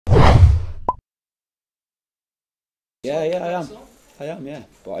Yeah, yeah, I am. I am, yeah.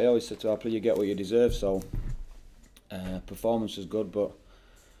 But I always said to our player, you get what you deserve. So performance was good, but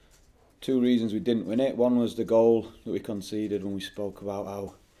two reasons we didn't win it. One was the goal that we conceded when we spoke about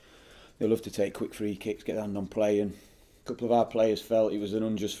how they love to take quick free kicks, get their hand on play, and a couple of our players felt it was an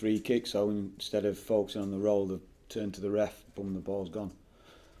unjust free kick. So instead of focusing on the roll, they've turned to the ref, boom, the ball's gone,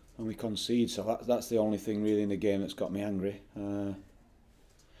 and we concede. So that's the only thing really in the game that's got me angry.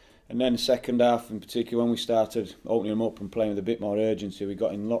 And then the second half in particular, when we started opening them up and playing with a bit more urgency, we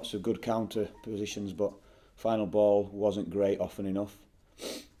got in lots of good counter positions, but final ball wasn't great often enough.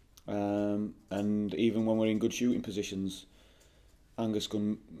 And even when we're in good shooting positions, Angus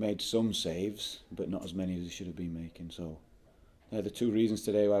Gunn made some saves, but not as many as he should have been making. So they're the two reasons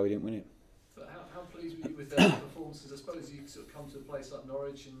today why we didn't win it. But how pleased were you with their performances? I suppose you sort of come to a place like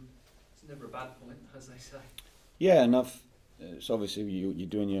Norwich and it's never a bad point, as they say. Yeah, and it's obviously you're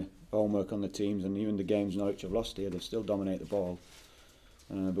doing your homework on the teams, and even the games Norwich have lost here, they still dominate the ball.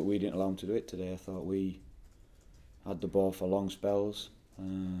 But we didn't allow them to do it today. I thought we had the ball for long spells.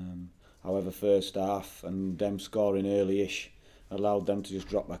 However, first half and them scoring early-ish allowed them to just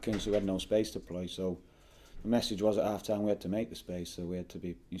drop back in, so we had no space to play. So the message was at half-time we had to make the space, so we had to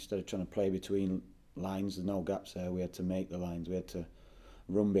be, instead of trying to play between lines, there's no gaps there, we had to make the lines, we had to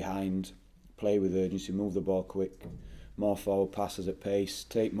run behind, play with urgency, move the ball quick, more forward passes at pace,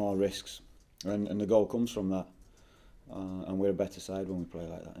 take more risks, and the goal comes from that. And we're a better side when we play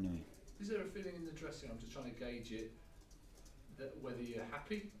like that anyway. Is there a feeling in the dressing room, I'm just trying to gauge it, that whether you're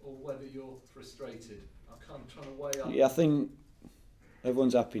happy or whether you're frustrated? I'm trying to weigh up. Yeah, I think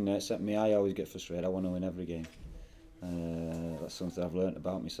everyone's happy now except me. I always get frustrated. I want to win every game. That's something I've learnt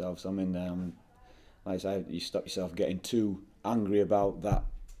about myself. So I'm in there, like I say, you stop yourself getting too angry about that,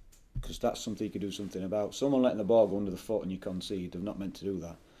 because that's something you could do something about. Someone letting the ball go under the foot and you concede, they're not meant to do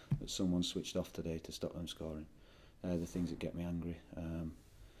that. But someone switched off today to stop them scoring. The things that get me angry.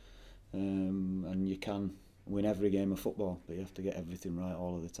 And you can win every game of football, but you have to get everything right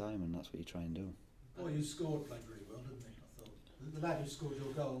all of the time, and that's what you try and do. Well, you scored played really well, didn't he? I thought the lad who scored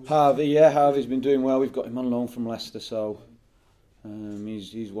your goals. Harvey's been doing well. We've got him on loan from Leicester, so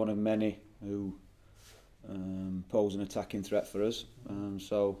he's one of many who pose an attacking threat for us.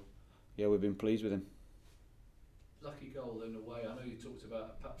 So yeah, we've been pleased with him. Lucky goal in a way. I know you talked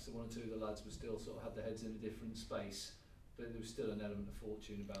about perhaps one or two of the lads were still sort of had their heads in a different space, but there was still an element of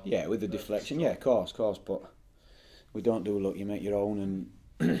fortune about. Yeah, with the deflection. Yeah, of course. But we don't do look. You make your own,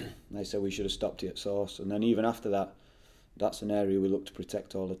 and they say we should have stopped it at source. And then even after that, that's an area we look to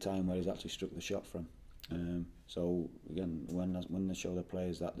protect all the time, where he's actually struck the shot from. So again, when they show the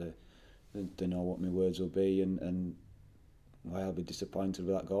players that they know what my words will be, and why I'll be disappointed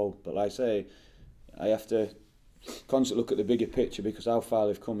with that goal. But like I say, I have to constantly look at the bigger picture, because how far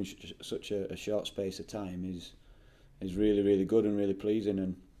they've come in such a short space of time is really, really good and really pleasing.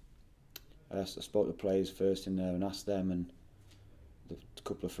 And I spoke to the players first in there and asked them, and the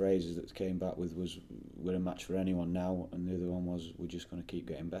couple of phrases that came back with was, we're a match for anyone now, and the other one was, we're just going to keep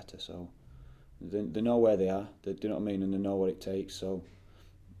getting better. So they know where they are, they do you know what I mean, and they know what it takes, so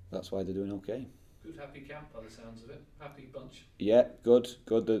that's why they're doing okay. Good happy camp by the sounds of it. Happy bunch. Yeah, good.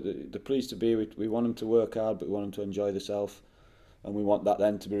 They're pleased to be. We want them to work hard, but we want them to enjoy themselves, and we want that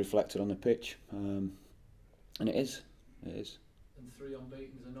then to be reflected on the pitch. And it is. It is. And 3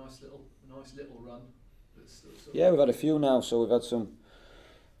 unbeaten is a nice little run. Yeah, we've had a few now, so we've had some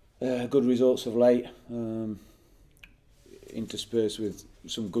good results of late, interspersed with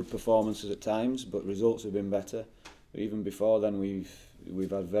some good performances at times, but results have been better. Even before then,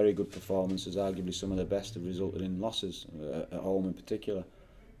 we've had very good performances. Arguably, some of the best have resulted in losses at home in particular,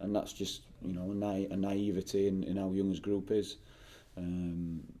 and that's just a naivety in how young this group is.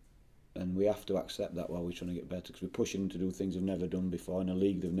 And we have to accept that while we're trying to get better, because we're pushing them to do things they've never done before in a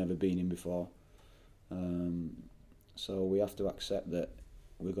league they've never been in before. So we have to accept that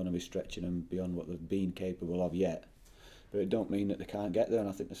we're going to be stretching them beyond what they've been capable of yet. But it don't mean that they can't get there, and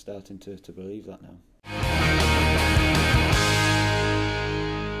I think they're starting to believe that now.